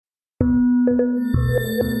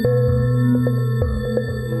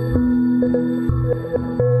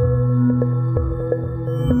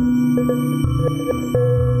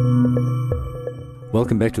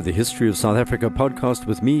Welcome back to the History of South Africa podcast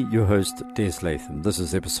with me, your host, Des Latham. This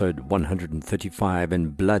is episode 135,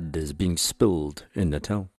 and blood is being spilled in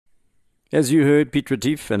Natal. As you heard, Piet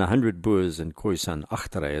Retief and 100 Boers and Khoesan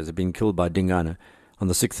agterryes have been killed by Dingana on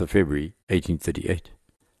the 6th of February, 1838.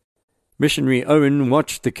 Missionary Owen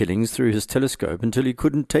watched the killings through his telescope until he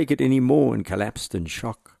couldn't take it any more and collapsed in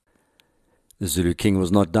shock. The Zulu king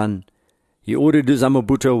was not done. He ordered his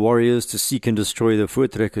amabutho warriors to seek and destroy the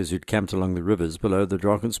Voortrekkers who'd camped along the rivers below the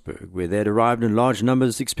Drakensberg, where they had arrived in large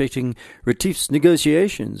numbers expecting Retief's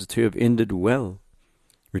negotiations to have ended well.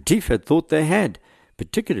 Retief had thought they had,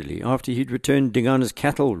 particularly after he'd returned Dingana's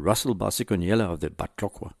cattle rustled by Sekhonyela of the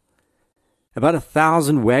baTlokwa. About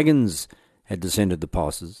 1,000 wagons had descended the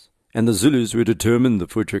passes, and the Zulus were determined the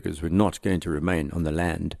Voortrekkers were not going to remain on the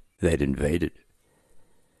land they'd invaded.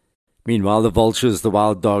 Meanwhile, the vultures, the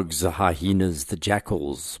wild dogs, the hyenas, the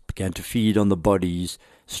jackals began to feed on the bodies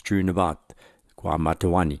strewn about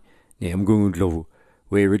kwaMatiwane, near emGungungdlovu,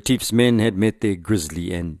 where Retief's men had met their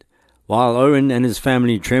grisly end, while Owen and his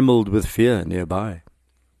family trembled with fear nearby.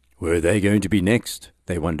 Were they going to be next,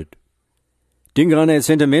 they wondered. Dingana had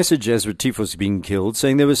sent a message as Retief was being killed,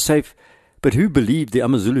 saying they were safe, but who believed the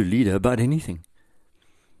AmaZulu leader about anything?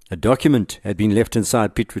 A document had been left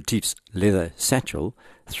inside Piet Retief's leather satchel,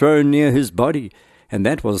 thrown near his body, and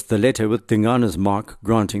that was the letter with Dingana's mark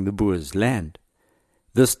granting the Boers land.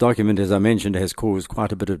 This document, as I mentioned, has caused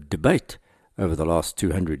quite a bit of debate over the last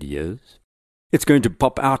 200 years. It's going to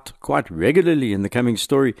pop out quite regularly in the coming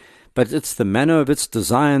story, but it's the manner of its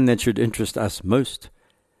design that should interest us most.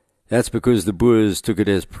 That's because the Boers took it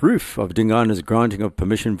as proof of Dingana's granting of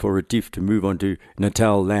permission for Retief to move onto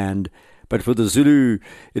Natal land, but for the Zulu,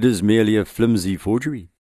 it is merely a flimsy forgery.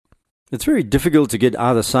 It's very difficult to get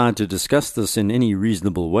either side to discuss this in any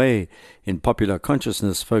reasonable way. In popular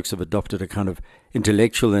consciousness, folks have adopted a kind of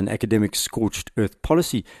intellectual and academic scorched earth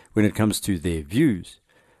policy when it comes to their views.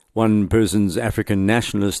 One person's African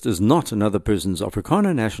nationalist is not another person's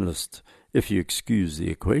Afrikaner nationalist, if you excuse the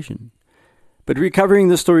equation. But recovering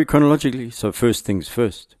the story chronologically, so first things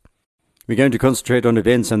first. We're going to concentrate on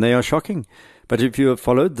events, and they are shocking. But if you have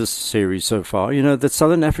followed this series so far, you know that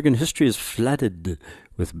Southern African history is flooded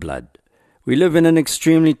with blood. We live in an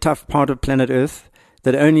extremely tough part of planet Earth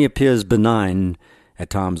that only appears benign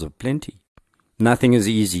at times of plenty. Nothing is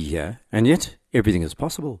easy here, and yet everything is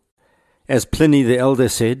possible. As Pliny the Elder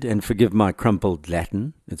said, and forgive my crumpled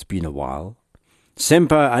Latin, it's been a while,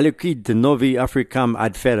 Semper aliquid novi Africam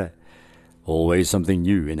adferre, always something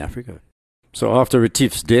new in Africa. So after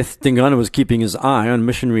Retief's death, Dingana was keeping his eye on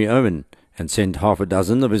Missionary Owen, and sent 6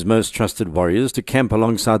 of his most trusted warriors to camp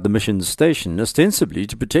alongside the mission's station, ostensibly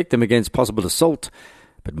to protect them against possible assault,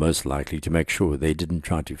 but most likely to make sure they didn't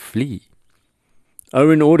try to flee.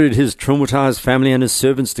 Owen ordered his traumatized family and his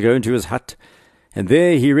servants to go into his hut, and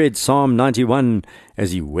there he read Psalm 91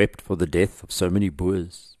 as he wept for the death of so many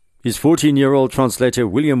Boers. His 14-year-old translator,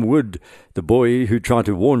 William Wood, the boy who tried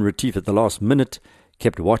to warn Retief at the last minute,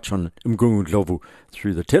 kept watch on emGungungdlovu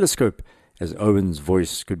through the telescope, as Owen's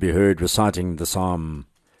voice could be heard reciting the psalm.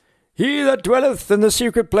 He that dwelleth in the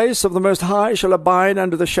secret place of the Most High shall abide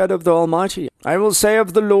under the shadow of the Almighty. I will say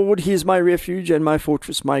of the Lord, He is my refuge and my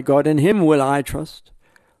fortress, my God, in Him will I trust.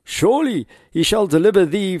 Surely He shall deliver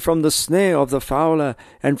thee from the snare of the fowler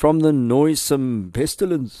and from the noisome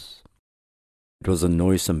pestilence. It was a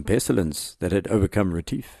noisome pestilence that had overcome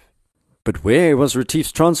Retief. But where was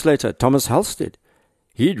Retief's translator, Thomas Halstead?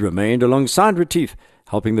 He'd remained alongside Retief,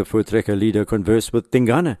 helping the Voortrekker leader converse with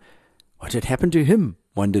Dingana. What had happened to him,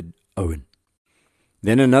 wondered Owen.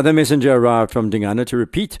 Then another messenger arrived from Dingana to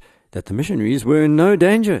repeat that the missionaries were in no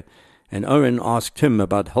danger, and Owen asked him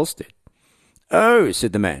about Halstead. Oh,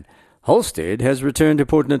 said the man, Halstead has returned to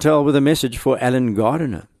Port Natal with a message for Alan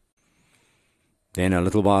Gardiner. Then a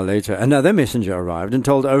little while later, another messenger arrived and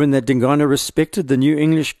told Owen that Dingana respected the new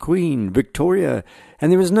English Queen, Victoria,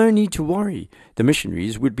 and there was no need to worry. The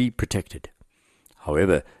missionaries would be protected.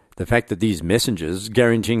 However, the fact that these messengers,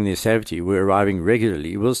 guaranteeing their safety, were arriving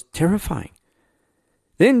regularly was terrifying.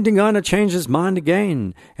 Then Dingana changed his mind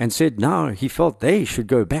again and said now he felt they should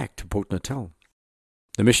go back to Port Natal.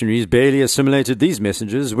 The missionaries barely assimilated these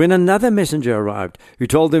messengers when another messenger arrived who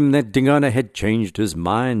told them that Dingana had changed his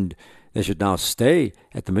mind. They should now stay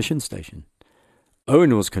at the mission station.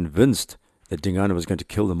 Owen was convinced that Dingana was going to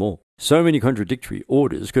kill them all. So many contradictory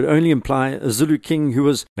orders could only imply a Zulu king who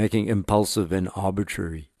was making impulsive and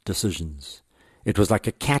arbitrary decisions. It was like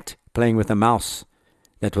a cat playing with a mouse.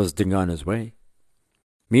 That was Dingana's way.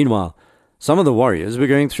 Meanwhile, Some of the warriors were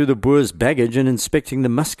going through the Boers' baggage and inspecting the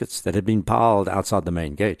muskets that had been piled outside the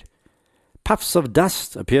main gate. Puffs of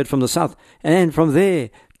dust appeared from the south, and from there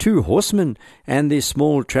 2 horsemen and their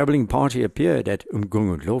small travelling party appeared at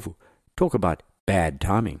emGungungdlovu. Talk about bad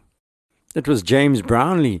timing. It was James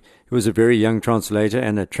Brownlee, who was a very young translator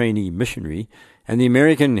and a trainee missionary, and the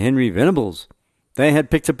American Henry Venables. They had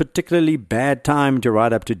picked a particularly bad time to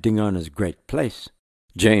ride up to Dingana's great place.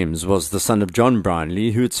 James was the son of John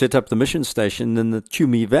Brownlee, who had set up the mission station in the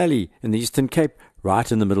Chumi Valley in the Eastern Cape,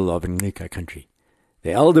 right in the middle of Ngqika country.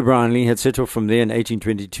 The elder Brownlee had set off from there in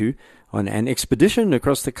 1822 on an expedition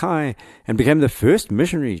across the Khai and became the first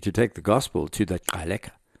missionary to take the gospel to the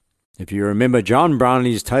Gcaleka. If you remember John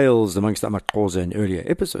Brownlee's tales amongst the amaXhosa in earlier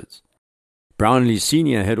episodes. Brownlee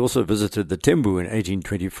Sr. had also visited the Tembu in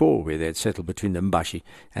 1824, where they had settled between the Mbashi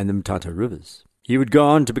and the Mthatha rivers. He would go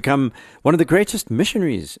on to become one of the greatest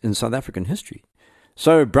missionaries in South African history.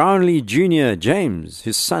 So Brownlee Jr. James,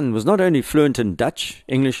 his son, was not only fluent in Dutch,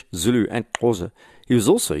 English, Zulu and Xhosa, he was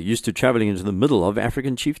also used to travelling into the middle of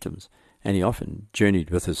African chiefdoms, and he often journeyed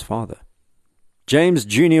with his father. James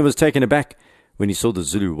Jr. was taken aback when he saw the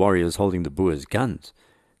Zulu warriors holding the Boers' guns.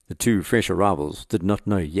 The 2 fresh arrivals did not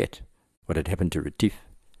know yet what had happened to Retief.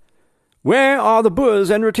 "Where are the Boers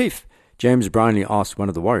and Retief?" James Brownlee asked one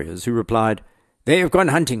of the warriors, who replied, "They have gone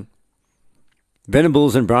hunting."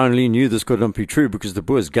 Venables and Brownlee knew this could not be true because the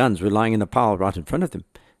Boers' guns were lying in a pile right in front of them,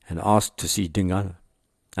 and asked to see Dingana.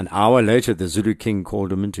 An hour later the Zulu king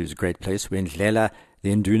called him into his great place, when Thukela,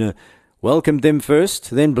 the Induna, welcomed them first,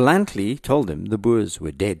 then bluntly told them the Boers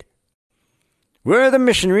were dead. "Were the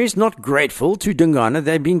missionaries not grateful to Dingana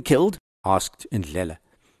they had been killed?" asked Thukela.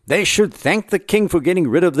 "They should thank the king for getting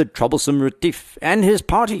rid of the troublesome Retief and his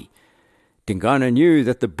party." Dingana knew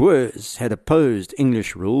that the Boers had opposed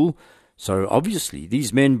English rule, so obviously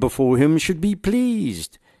these men before him should be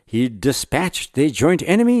pleased. He had dispatched their joint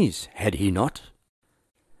enemies, had he not?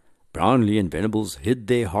 Brownlee and Venables hid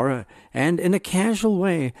their horror, and in a casual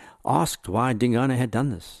way asked why Dingana had done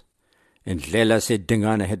this. And Thukela said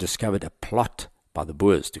Dingana had discovered a plot by the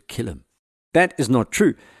Boers to kill him. That is not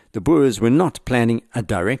true. The Boers were not planning a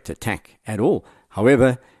direct attack at all.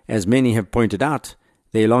 However, as many have pointed out,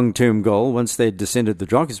 their long-term goal, once they had descended the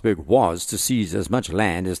Drakensberg, was to seize as much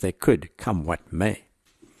land as they could, come what may.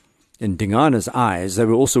 In Dingana's eyes, they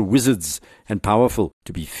were also wizards and powerful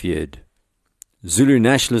to be feared. Zulu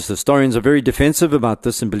nationalist historians are very defensive about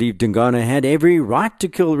this and believe Dingana had every right to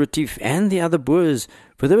kill Retief and the other Boers,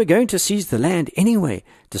 for they were going to seize the land anyway,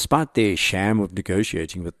 despite their sham of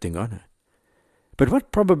negotiating with Dingana. But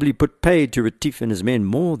what probably put paid to Retief and his men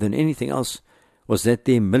more than anything else was that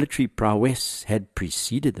their military prowess had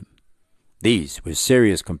preceded them. These were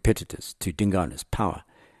serious competitors to Dingana's power.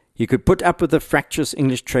 He could put up with the fractious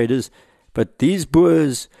English traders, but these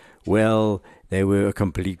Boers, well, they were a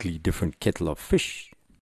completely different kettle of fish.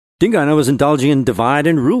 Dingana was indulging in divide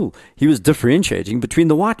and rule. He was differentiating between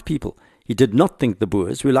the white people. He did not think the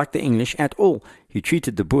Boers were like the English at all. He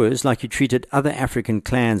treated the Boers like he treated other African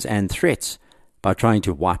clans and threats, by trying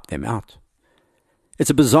to wipe them out. It's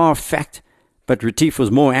a bizarre fact, but Retief was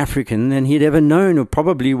more African than he had ever known, or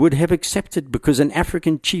probably would have accepted, because an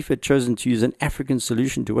African chief had chosen to use an African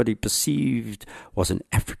solution to what he perceived was an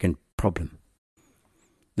African problem.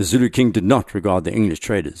 The Zulu king did not regard the English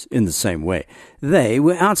traders in the same way. They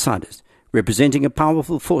were outsiders, representing a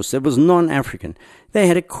powerful force that was non-African. They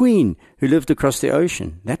had a queen who lived across the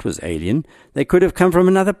ocean. That was alien. They could have come from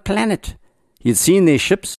another planet. He had seen their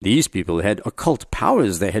ships. These people had occult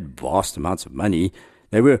powers. They had vast amounts of money.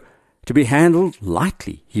 They were to be handled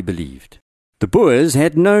lightly, he believed. The Boers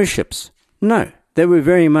had no ships. No, they were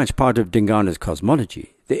very much part of Dingana's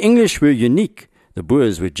cosmology. The English were unique. The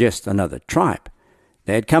Boers were just another tribe.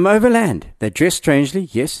 They had come overland. They dressed strangely,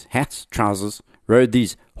 yes, hats, trousers, rode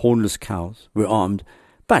these hornless cows, were armed,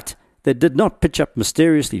 but they did not pitch up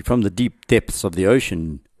mysteriously from the deep depths of the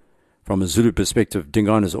ocean. From a Zulu perspective,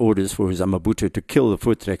 Dingana's orders for his amabutho to kill the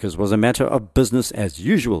Voortrekkers was a matter of business as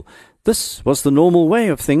usual. This was the normal way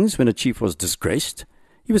of things when a chief was disgraced.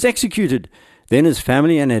 He was executed. Then his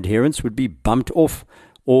family and adherents would be bumped off,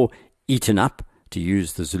 or eaten up, to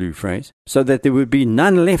use the Zulu phrase, so that there would be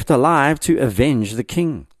none left alive to avenge the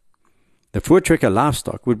king. The Voortrekker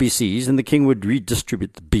livestock would be seized, and the king would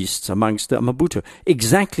redistribute the beasts amongst the amabutho,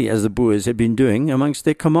 exactly as the Boers had been doing amongst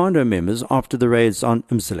their commando members after the raids on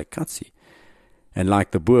Umzilikazi. And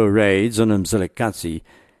like the Boer raids on Umzilikazi,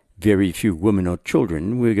 very few women or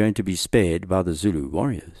children were going to be spared by the Zulu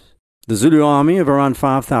warriors. The Zulu army of around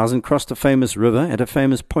 5,000 crossed a famous river at a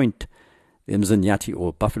famous point, the Mzanyati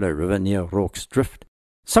or Buffalo River near Rorke's Drift.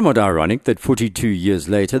 Somewhat ironic that 42 years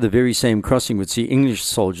later, the very same crossing would see English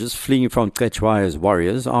soldiers fleeing from Cetshwayo's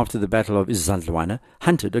warriors after the Battle of Isandhlwana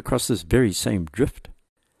hunted across this very same drift.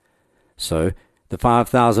 So, the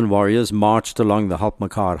 5,000 warriors marched along the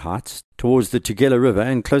Haltmekaar Heights towards the Thukela River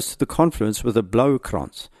and close to the confluence with the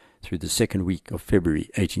Bloukrans through the second week of February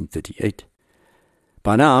 1838.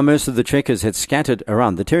 By now, most of the trekkers had scattered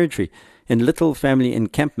around the territory in little family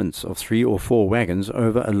encampments of 3 or 4 wagons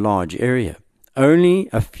over a large area. Only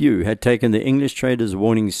a few had taken the English traders'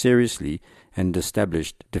 warning seriously and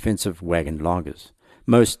established defensive wagon lagers.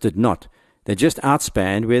 Most did not. They just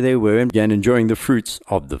outspanned where they were and began enjoying the fruits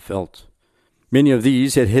of the veldt. Many of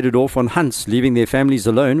these had headed off on hunts, leaving their families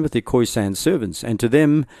alone with their Khoisan servants, and to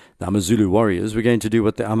them, the AmaZulu warriors were going to do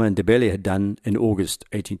what the AmaNdebele had done in August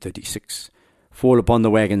 1836, fall upon the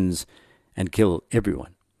wagons and kill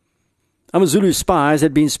everyone. AmaZulu spies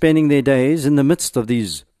had been spending their days in the midst of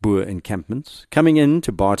these Boer encampments, coming in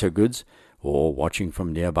to barter goods or watching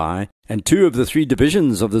from nearby, and 2 of the 3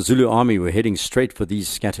 divisions of the Zulu army were heading straight for these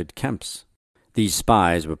scattered camps. These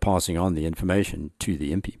spies were passing on the information to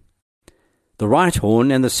the impi. The Right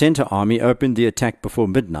Horn and the Centre Army opened the attack before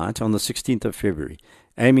midnight on the 16th of February,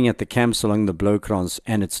 aiming at the camps along the Bloukrans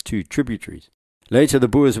and its 2 tributaries. Later the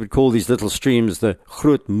Boers would call these little streams the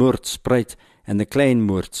Groot Moordspruit and the Klein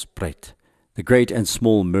Moordspruit, the great and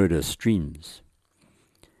small murder streams.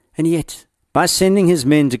 And yet, by sending his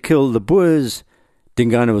men to kill the Boers,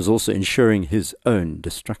 Dingana was also ensuring his own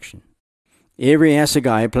destruction. Every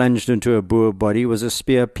assegai plunged into a Boer body was a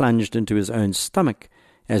spear plunged into his own stomach,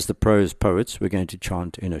 as the prose poets were going to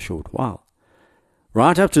chant in a short while.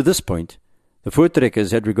 Right up to this point, the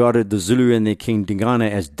Voortrekkers had regarded the Zulu and their king Dingana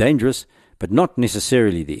as dangerous, but not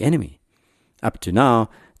necessarily the enemy. Up to now,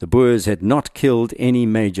 the Boers had not killed any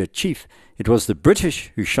major chief. It was the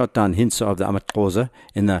British who shot down Hintsa of the AmaXhosa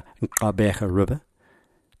in the Thukela River.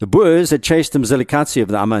 The Boers had chased the Mzilikazi of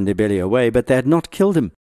the AmaNdebele away, but they had not killed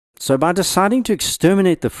him. So by deciding to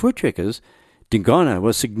exterminate the Voortrekkers, Dingana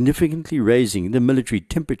was significantly raising the military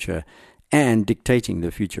temperature and dictating the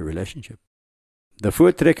future relationship. The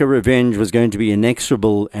Voortrekker revenge was going to be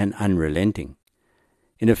inexorable and unrelenting.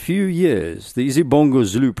 In a few years, the Isibongo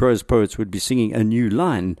Zulu prose poets would be singing a new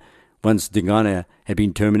line once Dingana had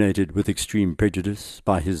been terminated with extreme prejudice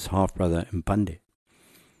by his half-brother Mpande.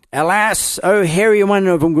 Alas, O hairy one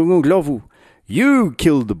of emGungungdlovu, you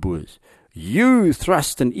killed the Boers. You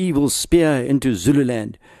thrust an evil spear into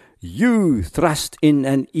Zululand. You thrust in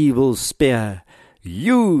an evil spear.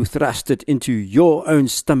 You thrust it into your own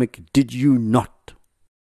stomach, did you not?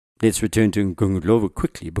 Let's return to emGungundlovu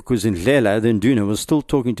quickly, because Ndlela, the Nduna, was still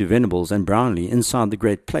talking to Venables and Brownlee inside the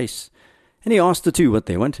great place, and he asked the 2 what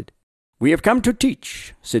they wanted. We have come to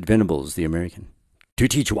teach, said Venables, the American. To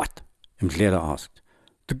teach what? Ndlela asked.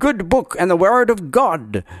 The good book and the word of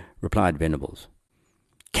God, replied Venables.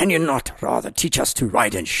 Can you not rather teach us to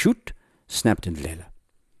ride and shoot? Snapped Ndlela.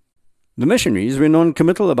 The missionaries were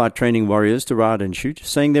non-committal about training warriors to ride and shoot,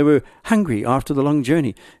 saying they were hungry after the long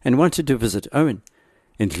journey and wanted to visit Owen.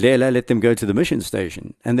 Ndlela let them go to the mission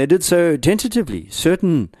station, and they did so tentatively,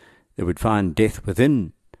 certain they would find death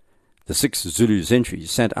within. The 6 Zulu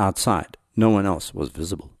sentries sat outside. No one else was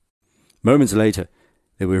visible. Moments later,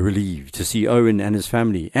 they were relieved to see Owen and his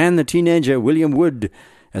family, and the teenager William Wood,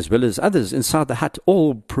 as well as others inside the hut,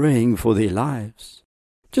 all praying for their lives.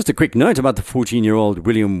 Just a quick note about the 14-year-old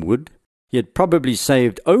William Wood. He had probably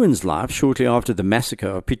saved Owen's life shortly after the massacre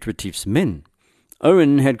of Piet Retief's men.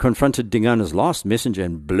 Owen had confronted Dingana's last messenger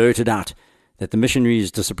and blurted out that the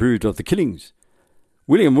missionaries disapproved of the killings.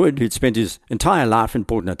 William Wood, who'd spent his entire life in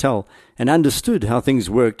Port Natal and understood how things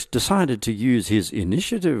worked, decided to use his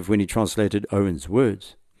initiative when he translated Owen's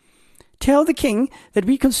words. Tell the king that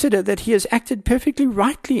we consider that he has acted perfectly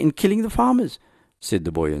rightly in killing the farmers, said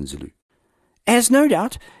the boy in Zulu. As no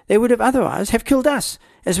doubt they would have otherwise have killed us,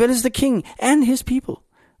 as well as the king and his people.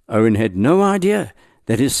 Owen had no idea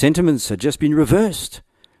that his sentiments had just been reversed,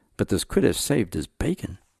 but this could have saved his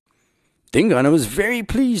bacon. Dingana was very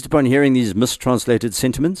pleased upon hearing these mistranslated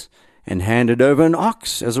sentiments, and handed over an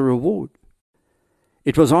ox as a reward.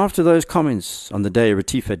 It was after those comments on the day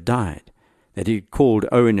Retief had died that he called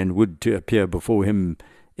Owen and Wood to appear before him,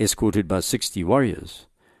 escorted by 60 warriors.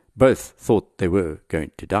 Both thought they were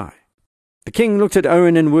going to die. The king looked at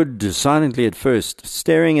Owen and Wood silently at first,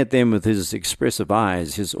 staring at them with his expressive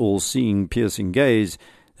eyes, his all-seeing, piercing gaze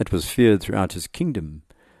that was feared throughout his kingdom.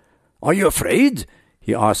 "Are you afraid?"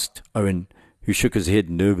 he asked Owen, who shook his head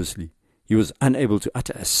nervously. He was unable to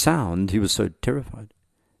utter a sound, he was so terrified.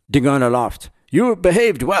 Dingana laughed. "You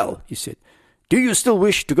behaved well," he said. "Do you still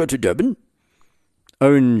wish to go to Durban?"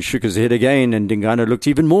 Owen shook his head again, and Dingana looked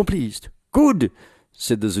even more pleased. "Good,"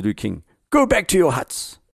 said the Zulu king. "Go back to your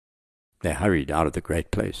huts." They hurried out of the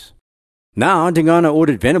great place. Now Dingana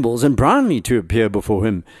ordered Venables and Brownlee to appear before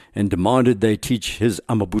him and demanded they teach his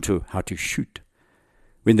amabutho how to shoot.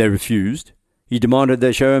 When they refused, he demanded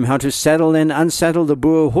they show him how to saddle and unsaddle the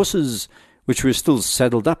Boer horses, which were still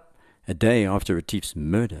saddled up a day after Retief's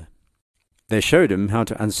murder. They showed him how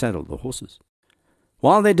to unsaddle the horses.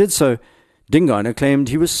 While they did so, Dingana claimed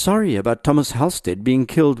he was sorry about Thomas Halstead being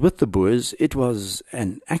killed with the Boers. It was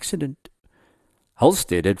an accident.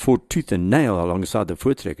 Halstead had fought tooth and nail alongside the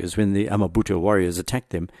Voortrekkers when the amabutho warriors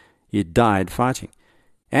attacked them. He had died fighting,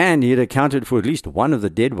 and he had accounted for at least one of the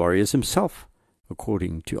dead warriors himself,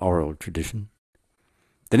 according to oral tradition.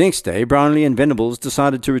 The next day, Brownlee and Venables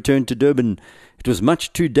decided to return to Durban. It was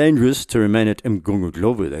much too dangerous to remain at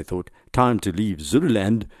emGungungdlovu, they thought. Time to leave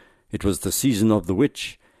Zululand. It was the season of the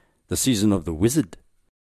witch, the season of the wizard.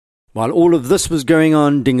 While all of this was going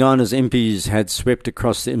on, Dingana's MPs had swept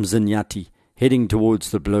across the Mzinyati, heading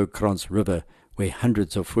towards the Bloukrans River, where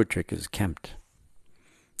hundreds of Voortrekkers camped.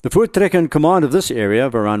 The Voortrekker in command of this area,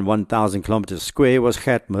 of around 1,000 kilometers square, was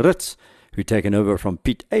Gert Maritz, who had taken over from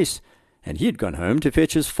Piet Retief, and he had gone home to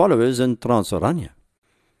fetch his followers in Transoranje.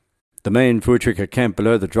 The main Voortrekker camp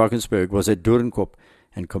below the Drakensberg was at Doornkop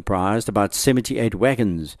and comprised about 78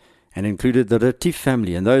 wagons, and included the Retief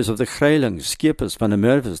family and those of the Grylings, Skeepers, Van der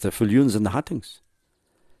Merwes, the Viljoens and the Hattings.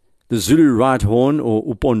 The Zulu right horn, or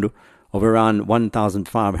Upondo, of around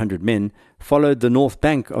 1,500 men, followed the north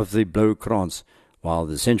bank of the Bloukrans, while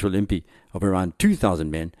the central impi of around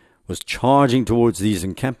 2,000 men was charging towards these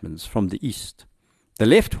encampments from the east. The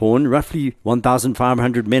left horn, roughly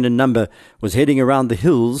 1,500 men in number, was heading around the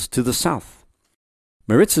hills to the south.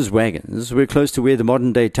 Maritz's wagons were close to where the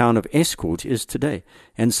modern-day town of Escourt is today,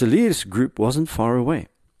 and Salier's group wasn't far away.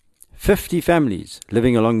 50 families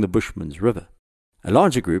living along the Bushman's river. A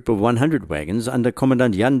larger group of 100 wagons under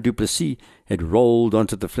Commandant Jan du Plessis had rolled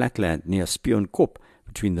onto the flatland near Spionkop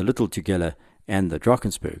between the Little Thukela and the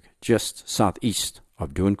Drakensberg, just southeast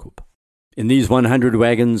of Doornkop. In these 100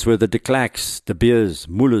 wagons were the de Klerks, de Beers,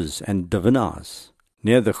 Mullers and de Winnaars.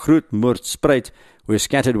 Near the Grootmoordspruit were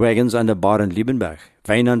scattered wagons under Barend Liebenberg,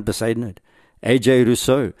 Wynand Besaidnheid, A.J.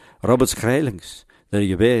 Rousseau, Roberts Grylings, the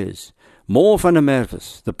Jebers, Moore van der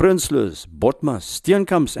Merwes, the Prinslers, Botmas,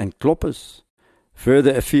 Steenkamps and Kloppers.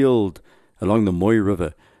 Further afield, along the Mooi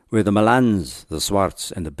River, were the Malans, the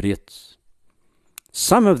Swarts, and the Breeds.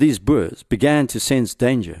 Some of these Boers began to sense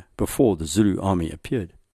danger before the Zulu army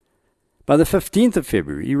appeared. By the 15th of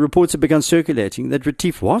February, reports had begun circulating that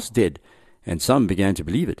Retief was dead, and some began to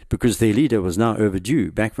believe it, because their leader was now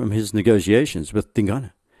overdue, back from his negotiations with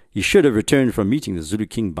Dingana. He should have returned from meeting the Zulu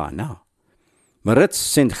king by now. Maritz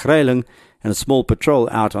sent Gryling and a small patrol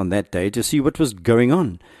out on that day to see what was going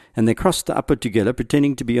on, and they crossed the upper Thukela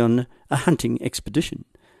pretending to be on a hunting expedition.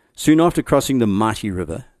 Soon after crossing the mighty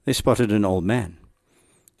river, they spotted an old man.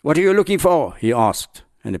 "What are you looking for?" he asked,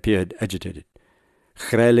 and appeared agitated.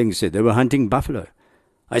 Gryling said they were hunting buffalo.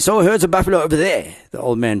 "I saw herds of buffalo over there." The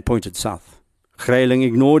old man pointed south. Gryling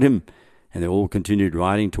ignored him, and they all continued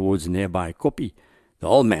riding towards nearby Koppi. The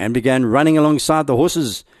old man began running alongside the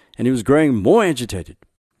horses, and he was growing more agitated.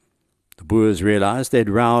 The Boers realized they had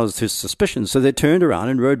roused his suspicions, so they turned around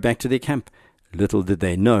and rode back to their camp. Little did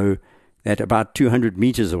they know that about 200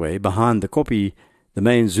 meters away, behind the Koppi, the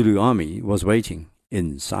main Zulu army was waiting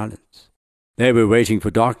in silence. They were waiting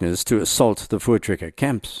for darkness to assault the Voortrekker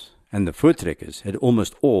camps, and the Voortrekkers had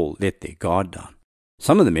almost all let their guard down.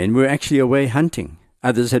 Some of the men were actually away hunting.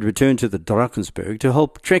 Others had returned to the Drakensberg to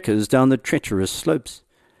help trekkers down the treacherous slopes.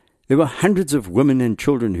 There were hundreds of women and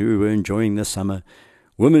children who were enjoying the summer.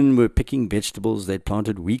 Women were picking vegetables they'd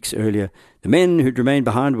planted weeks earlier. The men who'd remained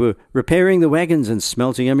behind were repairing the wagons and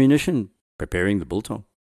smelting ammunition, preparing the biltong.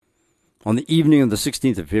 On the evening of the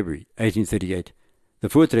 16th of February, 1838, the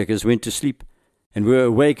Voortrekkers went to sleep and were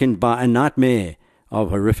awakened by a nightmare of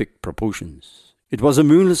horrific proportions. It was a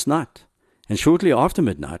moonless night, and shortly after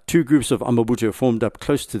midnight, two groups of amabutho formed up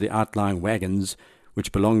close to the outlying wagons,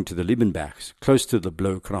 which belonged to the Liebenbergs, close to the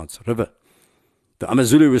Bloukrans River. The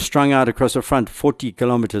AmaZulu was strung out across a front 40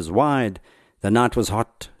 kilometers wide. The night was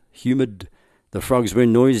hot, humid. The frogs were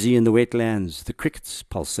noisy in the wetlands. The crickets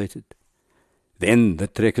pulsated. Then the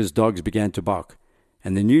trekkers' dogs began to bark,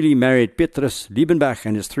 and the newly married Petrus Liebenberg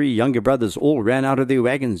and his three younger brothers all ran out of their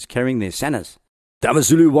wagons carrying their sannas. The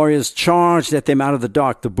AmaZulu warriors charged at them out of the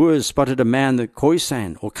dark. The Boers spotted a man, the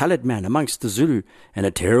Khoisan, or coloured man, amongst the Zulu, and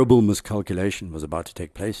a terrible miscalculation was about to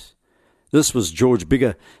take place. This was George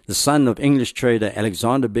Biggar, the son of English trader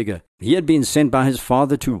Alexander Biggar. He had been sent by his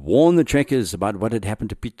father to warn the trekkers about what had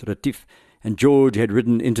happened to Piet Retief, and George had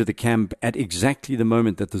ridden into the camp at exactly the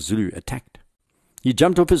moment that the Zulu attacked. He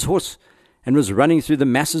jumped off his horse and was running through the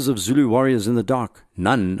masses of Zulu warriors in the dark.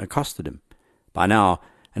 None accosted him. By now,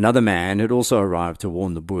 another man had also arrived to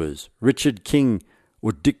warn the Boers, Richard King,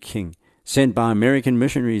 or Dick King, sent by American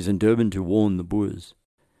missionaries in Durban to warn the Boers.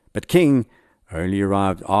 But King only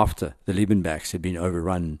arrived after the Liebenbergs had been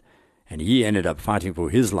overrun, and he ended up fighting for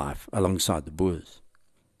his life alongside the Boers.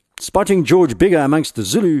 Spotting George Bigger amongst the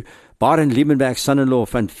Zulu, Baron Liebenberg's son-in-law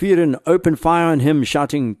Van Vuren opened fire on him,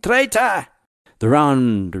 shouting, "Traitor!" The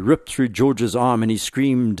round ripped through George's arm, and he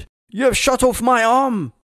screamed, "You have shot off my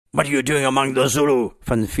arm!" "What are you doing among the Zulu?"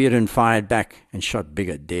 Van Vuren fired back and shot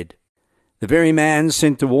Bigger dead. The very man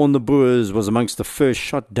sent to warn the Boers was amongst the first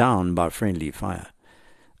shot down by friendly fire.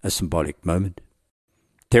 A symbolic moment.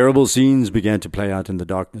 Terrible scenes began to play out in the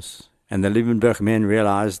darkness, and the Liebenberg men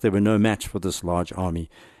realized they were no match for this large army.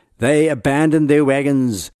 They abandoned their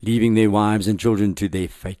wagons, leaving their wives and children to their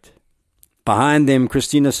fate. Behind them,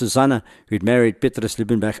 Christina Susanna, who'd married Petrus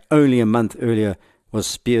Liebenberg only a month earlier, was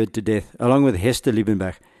speared to death, along with Hester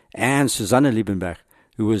Liebenberg and Susanna Liebenberg,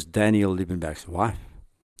 who was Daniel Liebenberg's wife.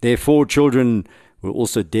 Their 4 children were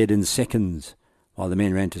also dead in seconds, while the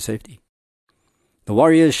men ran to safety. The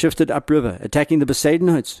warriors shifted upriver, attacking the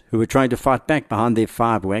Besaidenoids, who were trying to fight back behind their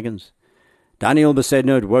 5 wagons. Daniel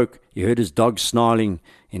Besaidenoid woke. He heard his dog snarling,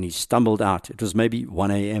 and he stumbled out. It was maybe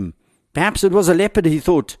 1 a.m. Perhaps it was a leopard, he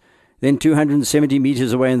thought. Then 270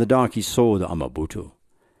 meters away in the dark, he saw the amabutho.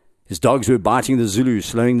 His dogs were biting the Zulu,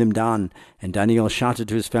 slowing them down, and Daniel shouted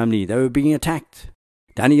to his family they were being attacked.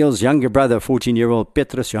 Daniel's younger brother, 14-year-old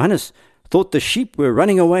Petrus Johannes, thought the sheep were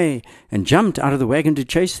running away and jumped out of the wagon to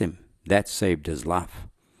chase them. That saved his life.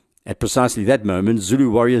 At precisely that moment, Zulu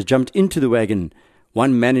warriors jumped into the wagon.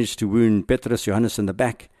 One managed to wound Petrus Johannes in the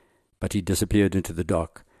back, but he disappeared into the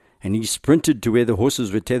dark, and he sprinted to where the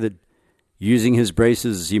horses were tethered. Using his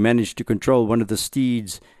braces, he managed to control one of the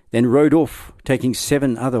steeds, then rode off, taking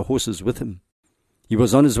 7 other horses with him. He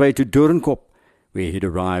was on his way to Doornkop, where he'd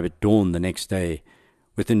arrive at dawn the next day.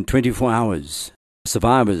 Within 24 hours,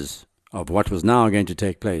 survivors of what was now going to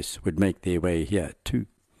take place would make their way here too.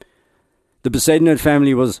 The Besaidenoid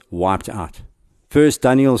family was wiped out. First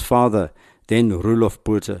Daniel's father, then Roelof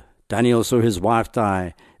Botha. Daniel saw his wife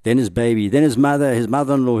die, then his baby, then his mother, his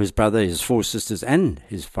mother-in-law, his brother, his 4 sisters, and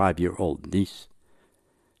his 5-year-old niece.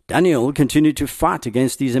 Daniel continued to fight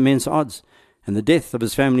against these immense odds, and the death of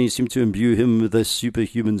his family seemed to imbue him with a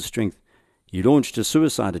superhuman strength. He launched a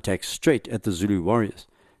suicide attack straight at the Zulu warriors,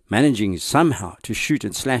 managing somehow to shoot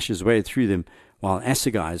and slash his way through them, while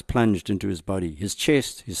assegais plunged into his body, his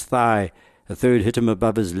chest, his thigh. A 3rd hit him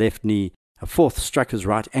above his left knee. A 4th struck his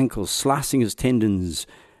right ankle, slicing his tendons,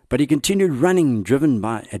 but he continued running, driven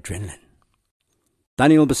by adrenaline.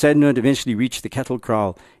 Daniel Besaidenoid eventually reached the cattle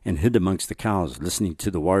kraal and hid amongst the cows, listening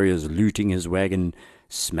to the warriors looting his wagon,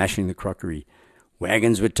 smashing the crockery.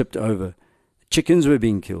 Wagons were tipped over. Chickens were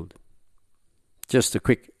being killed. Just a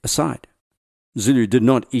quick aside. Zulu did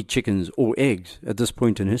not eat chickens or eggs at this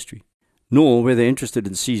point in history, nor were they interested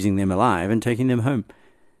in seizing them alive and taking them home.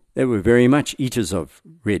 They were very much eaters of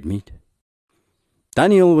red meat.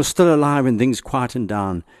 Daniel was still alive when things quietened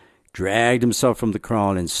down, dragged himself from the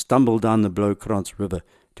kraal and stumbled down the Bloukrans River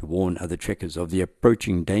to warn other trekkers of the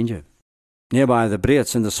approaching danger. Nearby, the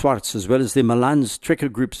Breeds and the Swarts, as well as the Malans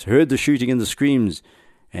trekker groups, heard the shooting and the screams,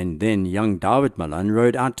 and then young David Malan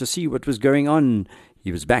rode out to see what was going on.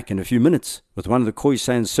 He was back in a few minutes with one of the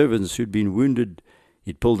Khoisan servants who'd been wounded.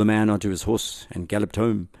 He'd pulled the man onto his horse and galloped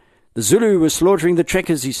home. The Zulu were slaughtering the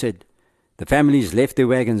trekkers, he said. The families left their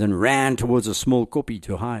wagons and ran towards a small koppie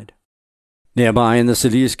to hide. Nearby, in the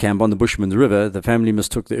Saliers camp on the Bushman River, the family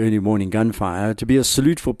mistook the early morning gunfire to be a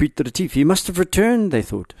salute for Piet Retief. He must have returned, they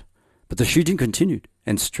thought. But the shooting continued,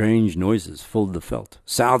 and strange noises filled the veld.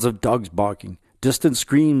 Sounds of dogs barking, distant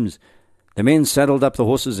screams. The men saddled up the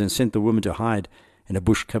horses and sent the women to hide in a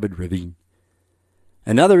bush-covered ravine.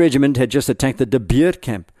 Another regiment had just attacked the De Beer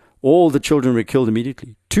camp. All the children were killed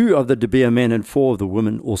immediately. 2 of the De Beer men and 4 of the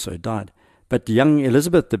women also died. But young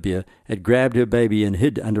Elizabeth De Beer had grabbed her baby and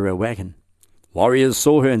hid under a wagon. Warriors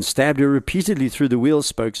saw her and stabbed her repeatedly through the wheel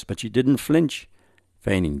spokes, but she didn't flinch,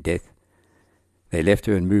 feigning death. They left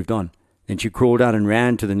her and moved on. Then she crawled out and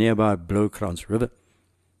ran to the nearby Bloukrans River.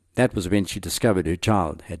 That was when she discovered her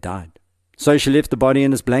child had died. So she left the body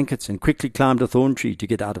in its blankets and quickly climbed a thorn tree to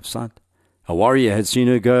get out of sight. A warrior had seen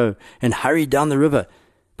her go and hurried down the river,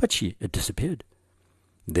 but she had disappeared.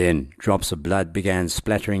 Then drops of blood began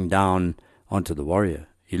splattering down onto the warrior.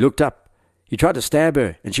 He looked up. He tried to stab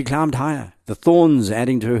her, and she climbed higher, the thorns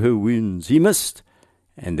adding to her wounds. He missed,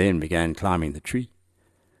 and then began climbing the tree.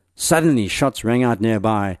 Suddenly shots rang out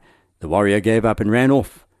nearby. The warrior gave up and ran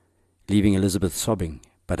off, leaving Elizabeth sobbing,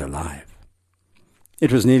 but alive.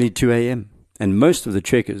 It was nearly 2 a.m., and most of the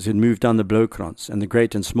trekkers had moved down the Bloukrans, and the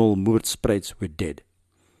great and small Moortspreits were dead.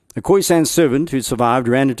 A Khoisan servant who survived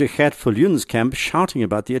ran into Gert Viljoen's camp shouting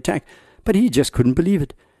about the attack, but he just couldn't believe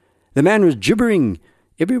it. The man was gibbering.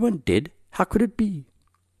 Everyone dead? How could it be?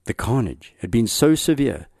 The carnage had been so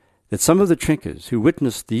severe that some of the trekkers who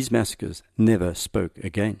witnessed these massacres never spoke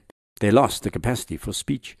again. They lost the capacity for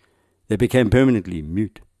speech. They became permanently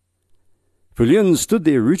mute. Viljoen stood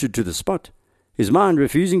there rooted to the spot, his mind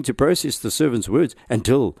refusing to process the servant's words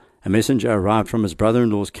until a messenger arrived from his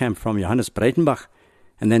brother-in-law's camp from Johannes Breitenbach,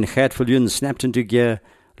 and then Gert Viljoen snapped into gear,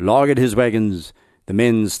 laagered his wagons, the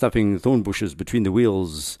men stuffing thorn bushes between the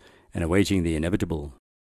wheels and awaiting the inevitable.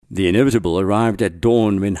 The inevitable arrived at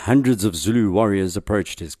dawn when hundreds of Zulu warriors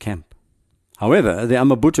approached his camp. However, the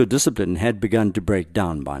amabutho discipline had begun to break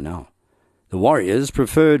down by now. The warriors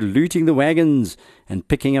preferred looting the wagons and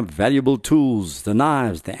picking up valuable tools, the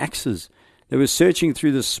knives, the axes. They were searching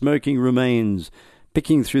through the smoking remains,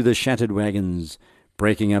 picking through the shattered wagons,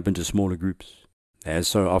 breaking up into smaller groups. As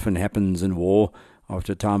so often happens in war,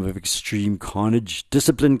 after a time of extreme carnage,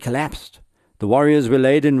 discipline collapsed. The warriors were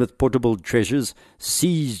laden with portable treasures,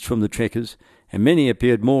 seized from the trekkers, and many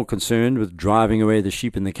appeared more concerned with driving away the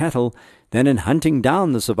sheep and the cattle than in hunting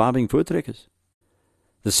down the surviving Voortrekkers.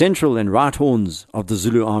 The central and right horns of the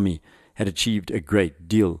Zulu army had achieved a great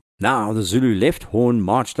deal. Now the Zulu left horn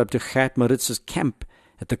marched up to Gert Maritz's camp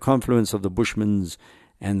at the confluence of the Bushman's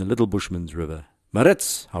and the Little Bushman's River.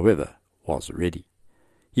 Maritz, however, was ready.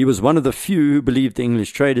 He was one of the few who believed the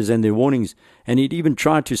English traders and their warnings, and he'd even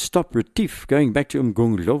tried to stop Retief going back to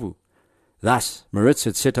emGungundlovu. Thus, Maritz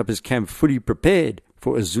had set up his camp fully prepared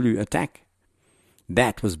for a Zulu attack.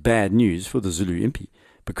 That was bad news for the Zulu impi,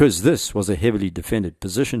 because this was a heavily defended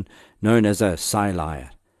position known as a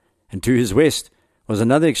Sailaya. And to his west was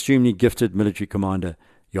another extremely gifted military commander,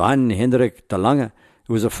 Johan Hendrik de Lange,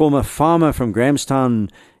 who was a former farmer from Grahamstown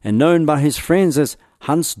and known by his friends as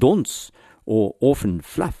Hans Dons, or Orphan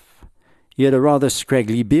Fluff. He had a rather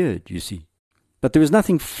scraggly beard, you see. But there was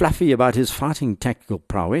nothing fluffy about his fighting tactical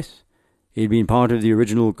prowess. He had been part of the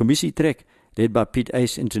original Commissie trek, led by Piet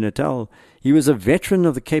Ace into Natal. He was a veteran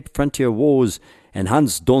of the Cape Frontier Wars, and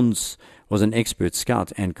Hans Dons was an expert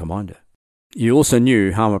scout and commander. He also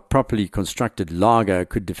knew how a properly constructed laager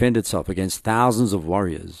could defend itself against thousands of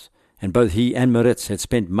warriors, and both he and Maritz had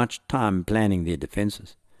spent much time planning their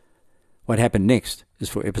defenses. What happened next is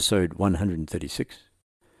for episode 136.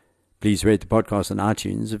 Please rate the podcast on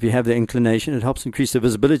iTunes. If you have the inclination, it helps increase the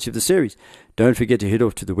visibility of the series. Don't forget to head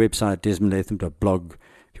off to the website desmondlatham.blog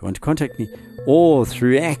if you want to contact me, or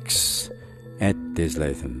through X at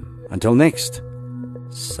deslatham. Until next,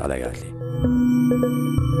 Salagatli.